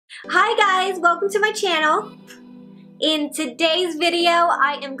Hi guys, welcome to my channel. In today's video,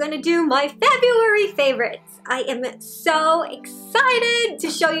 I am gonna do my February favorites. I am so excited to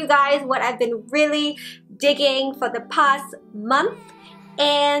show you guys what I've been really digging for the past month.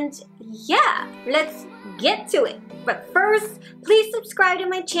 And yeah, let's get to it. But first, please subscribe to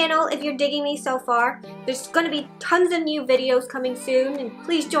my channel if you're digging me so far. There's gonna be tons of new videos coming soon, and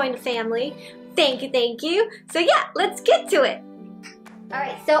please join the family. Thank you, thank you. So yeah, let's get to it.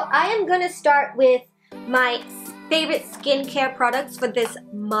 Alright, so I am gonna start with my favorite skincare products for this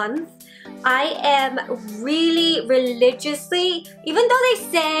month. I am really religiously, even though they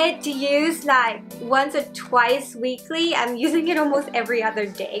said to use like once or twice weekly, I'm using it almost every other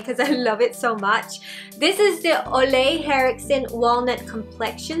day because I love it so much. This is the Henricksen Walnut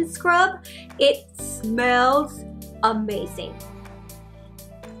Complexion Scrub. It smells amazing.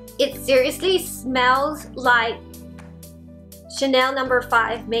 It seriously smells like Chanel No.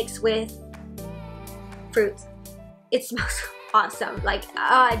 5 mixed with fruits. It smells awesome. Like,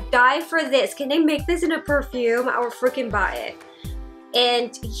 I'd die for this. Can they make this in a perfume? I would freaking buy it.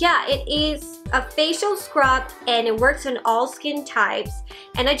 And yeah, it is a facial scrub and it works on all skin types.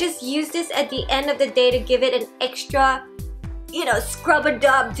 And I just use this at the end of the day to give it an extra, you know,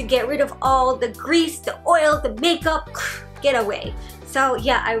 scrub-a-dub to get rid of all the grease, the oil, the makeup. Get away. So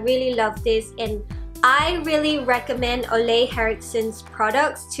yeah, I really love this, and I really recommend Henricksen's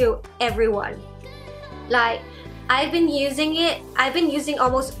products to everyone. Like, I've been using it. I've been using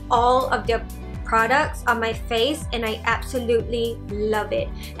almost all of their products on my face, and I absolutely love it.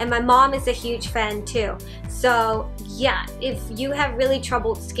 And my mom is a huge fan too. So yeah, if you have really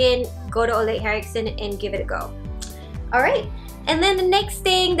troubled skin, go to Henricksen and give it a go. Alright, and then the next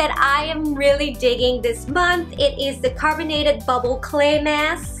thing that I am really digging this month, it is the Carbonated Bubble Clay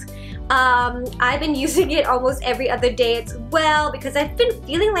Mask. I've been using it almost every other day as well because I've been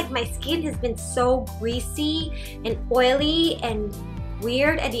feeling like my skin has been so greasy and oily and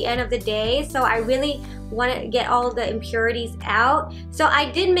weird at the end of the day, so I really want to get all the impurities out. So I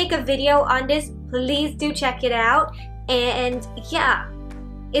did make a video on this. Please do check it out. And yeah,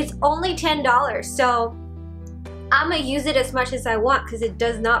 it's only $10, so I'm gonna use it as much as I want because it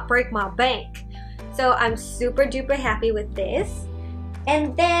does not break my bank. So I'm super duper happy with this.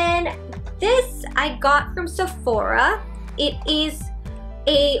 And then this I got from Sephora. It is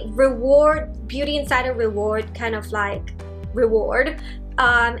a reward, Beauty Insider reward, kind of like reward.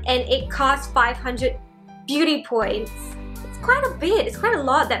 And it costs 500 beauty points. It's quite a bit, it's quite a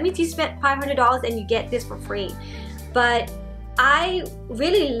lot. That means you spent $500 and you get this for free. But I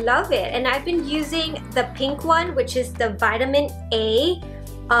really love it, and I've been using the pink one, which is the Vitamin A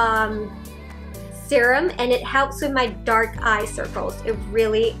serum, and it helps with my dark eye circles. It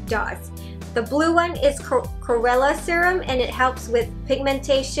really does. The blue one is Chlorella serum, and it helps with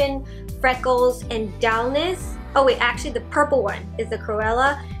pigmentation, freckles, and dullness. Oh wait, actually the purple one is the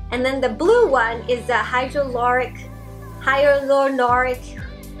Chlorella, and then the blue one is the hyaluronic, I don't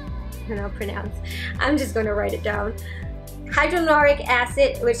know pronounce. I'm just gonna write it down. Hyaluronic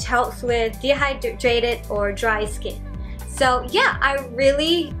acid, which helps with dehydrated or dry skin. So yeah, I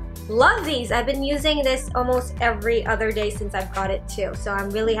really love these. I've been using this almost every other day since I've got it too, so I'm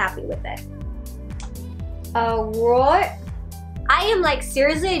really happy with it. Alright, I am like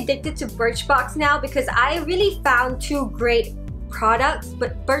seriously addicted to Birchbox now because I really found two great products,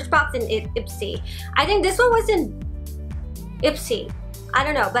 but Birchbox and Ipsy. I think this one was in Ipsy, I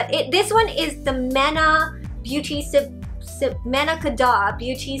don't know, but this one is the Manna Manna Kadar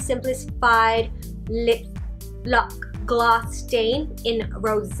Beauty Simplified Lip Lock Gloss Stain in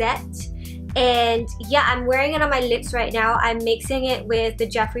Rosette. And yeah, I'm wearing it on my lips right now. I'm mixing it with the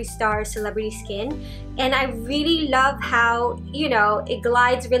Jeffree Star Celebrity Skin, and I really love how, you know, it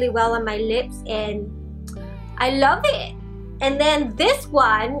glides really well on my lips, and I love it. And then this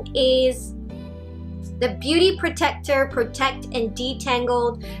one is the Beauty Protector Protect and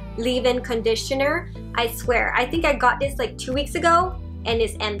Detangled Leave-In Conditioner. I swear, I think I got this like 2 weeks ago and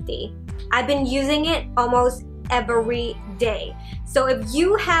it's empty. I've been using it almost every day. So if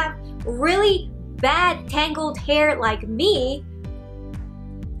you have really bad tangled hair like me,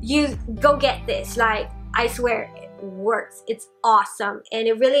 you go get this. Like, I swear it works. It's awesome, and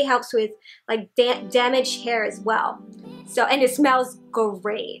it really helps with like damaged hair as well. So, and it smells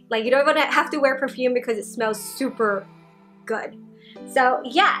great. Like, you don't even have to wear perfume because it smells super good. So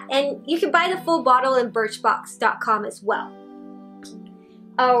yeah, and you can buy the full bottle in birchbox.com as well.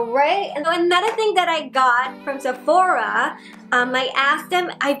 Alright, and another thing that I got from Sephora, I asked them,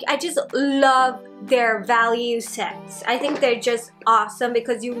 I just love their value sets. I think they're just awesome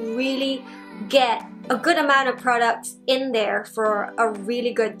because you really get a good amount of products in there for a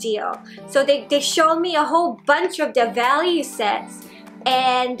really good deal. So they showed me a whole bunch of the value sets,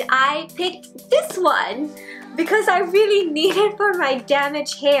 and I picked this one because I really need it for my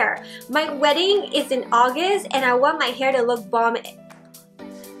damaged hair. My wedding is in August and I want my hair to look bomb,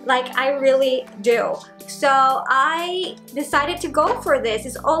 like I really do. So I decided to go for this.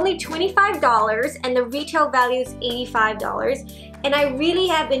 It's only $25 and the retail value is $85. And I really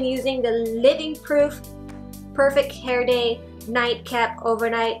have been using the Living Proof Perfect Hair Day Nightcap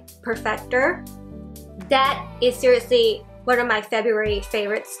Overnight Perfector. That is seriously one of my February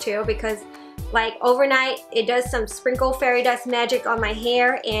favorites too, because like overnight it does some sprinkle fairy dust magic on my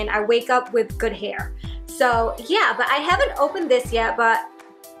hair and I wake up with good hair. So yeah, but I haven't opened this yet, but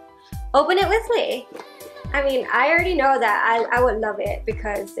open it with me. I mean, I already know that I would love it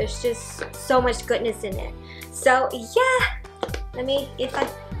because there's just so much goodness in it. So yeah, let me, if I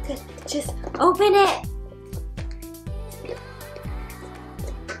could just open it.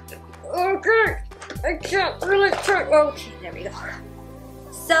 Okay, I can't really turn. Okay, there we go.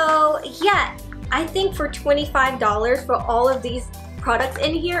 So yeah, I think for $25 for all of these products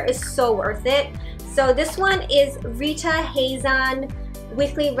in here is so worth it. So this one is Rita Hazan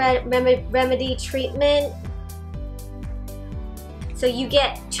Weekly Remedy Treatment. So you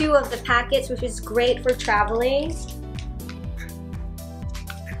get 2 of the packets, which is great for traveling.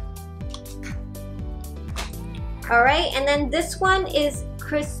 Alright, and then this one is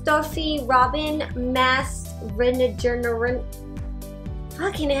Christophe Robin Masque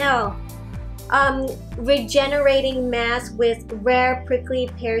fucking hell. Regenerating mask with rare prickly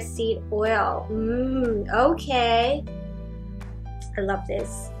pear seed oil. Okay. I love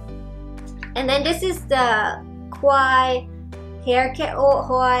this. And then this is the Kwai hair care.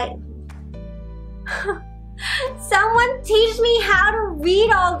 Someone teach me how to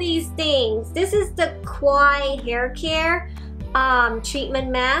read all these things. This is the Kwai hair care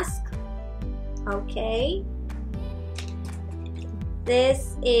treatment mask. Okay.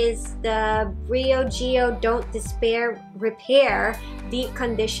 This is the Brio Geo Don't Despair Repair Deep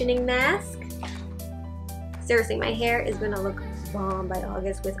Conditioning Mask. Seriously, my hair is gonna look bomb by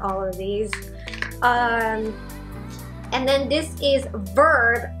August with all of these. And then this is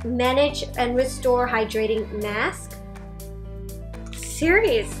Verb Manage and Restore Hydrating Mask.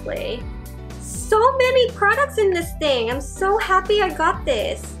 Seriously, so many products in this thing. I'm so happy I got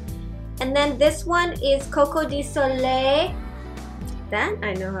this. And then this one is Coco de Soleil. That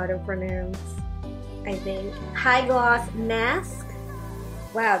I know how to pronounce, I think. High Gloss Mask.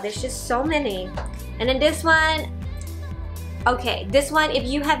 Wow, there's just so many. And then this one, okay, this one, if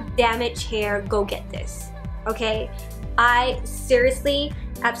you have damaged hair, go get this. Okay, I seriously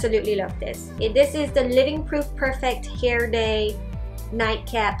absolutely love this. This is the Living Proof Perfect Hair Day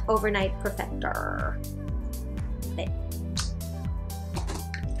Nightcap Overnight Perfector. Okay.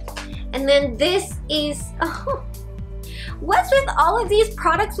 And then this is, oh, what's with all of these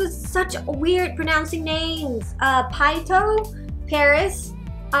products with such weird pronouncing names? Phyto, Paris,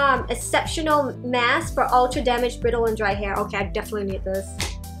 Exceptional Mask for Ultra Damaged Brittle and Dry Hair. Okay, I definitely need this.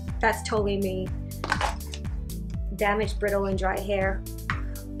 That's totally me. Damaged brittle and dry hair.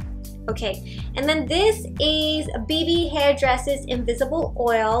 Okay, and then this is BB Hairdresser's Invisible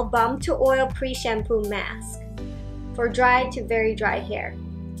Oil Balm-to-Oil Pre-Shampoo Mask for dry to very dry hair.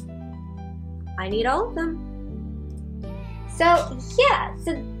 I need all of them. So yeah,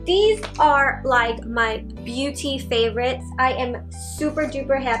 so these are like my beauty favorites. I am super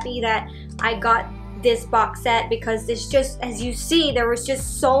duper happy that I got this box set because it's just, as you see, there was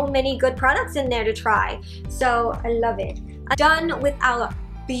just so many good products in there to try. So I love it. I'm done with our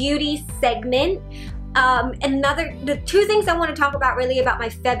beauty segment. The 2 things I want to talk about really about my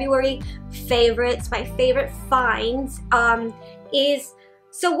February favorites, my favorite finds, is,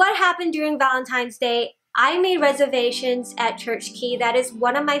 so what happened during Valentine's Day? I made reservations at Church Key. That is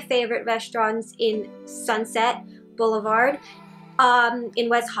one of my favorite restaurants in Sunset Boulevard in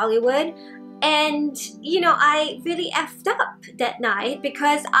West Hollywood. And, you know, I really effed up that night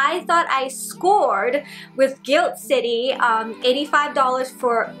because I thought I scored with Guilt City, $85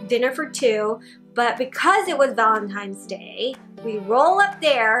 for dinner for 2. But because it was Valentine's Day, we roll up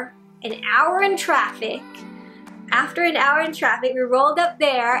there, an hour in traffic. After an hour in traffic, we rolled up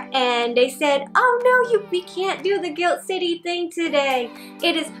there and they said, oh no, we can't do the Guilt City thing today.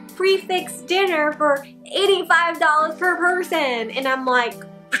 It is prefix dinner for $85 per person. And I'm like,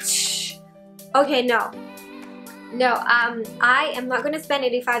 okay, no, I am not gonna spend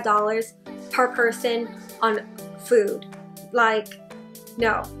 $85 per person on food. Like,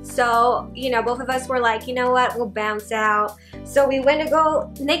 no. So, you know, both of us were like, you know what, we'll bounce out. So we went to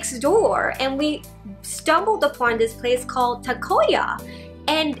go next door and we stumbled upon this place called Takoya,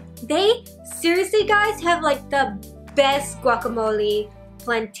 and they seriously, guys, have like the best guacamole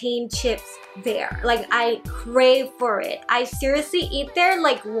plantain chips there. Like, I crave for it. I seriously eat there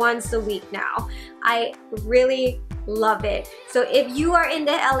like once a week now. I really love it. So if you are in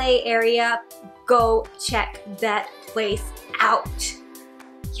the LA area, go check that place out.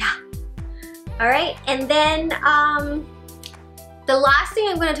 Yeah. All right, and then the last thing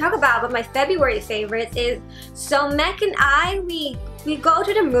I'm going to talk about my February favorites is, so Mac and I, we go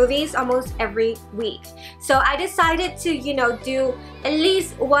to the movies almost every week. So I decided to, you know, do at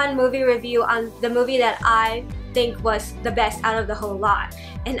least one movie review on the movie that I think was the best out of the whole lot.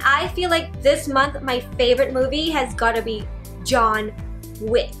 And I feel like this month my favorite movie has got to be John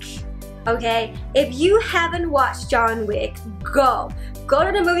Wick. Okay? If you haven't watched John Wick, go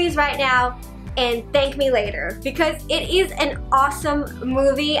to the movies right now and thank me later, because it is an awesome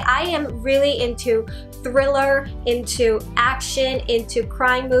movie. I am really into thriller, into action, into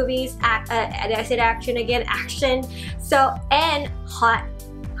crime movies. I said action again, action. So, and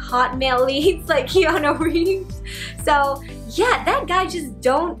hot male leads like Keanu Reeves. So yeah, that guy just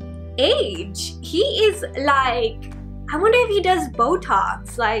don't age. He is like, I wonder if he does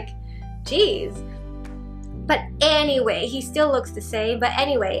Botox. Like, geez. But anyway, he still looks the same. But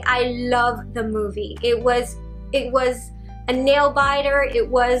anyway, I love the movie. It was a nail biter. It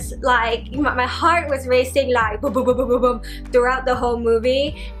was like, my heart was racing like boom, boom, boom, boom, boom, boom throughout the whole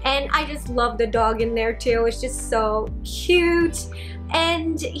movie. And I just love the dog in there too. It's just so cute.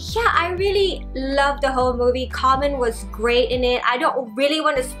 And yeah, I really love the whole movie. Common was great in it. I don't really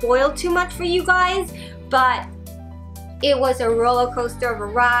want to spoil too much for you guys, but it was a roller coaster of a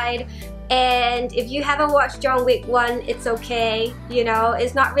ride. And if you haven't watched John Wick 1, it's okay. You know,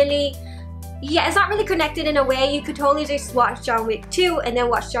 it's not really, yeah, it's not really connected in a way. You could totally just watch John Wick 2 and then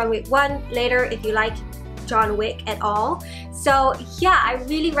watch John Wick 1 later if you like John Wick at all. So yeah, I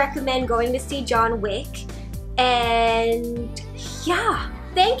really recommend going to see John Wick. And yeah,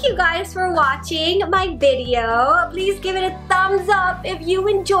 thank you guys for watching my video. Please give it a thumbs up if you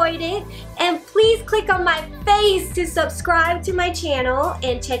enjoyed it. And please click on my face to subscribe to my channel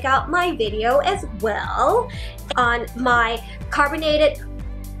and check out my video as well on my carbonated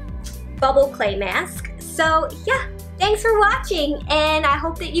bubble clay mask. So yeah, thanks for watching, and I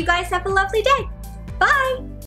hope that you guys have a lovely day. Bye!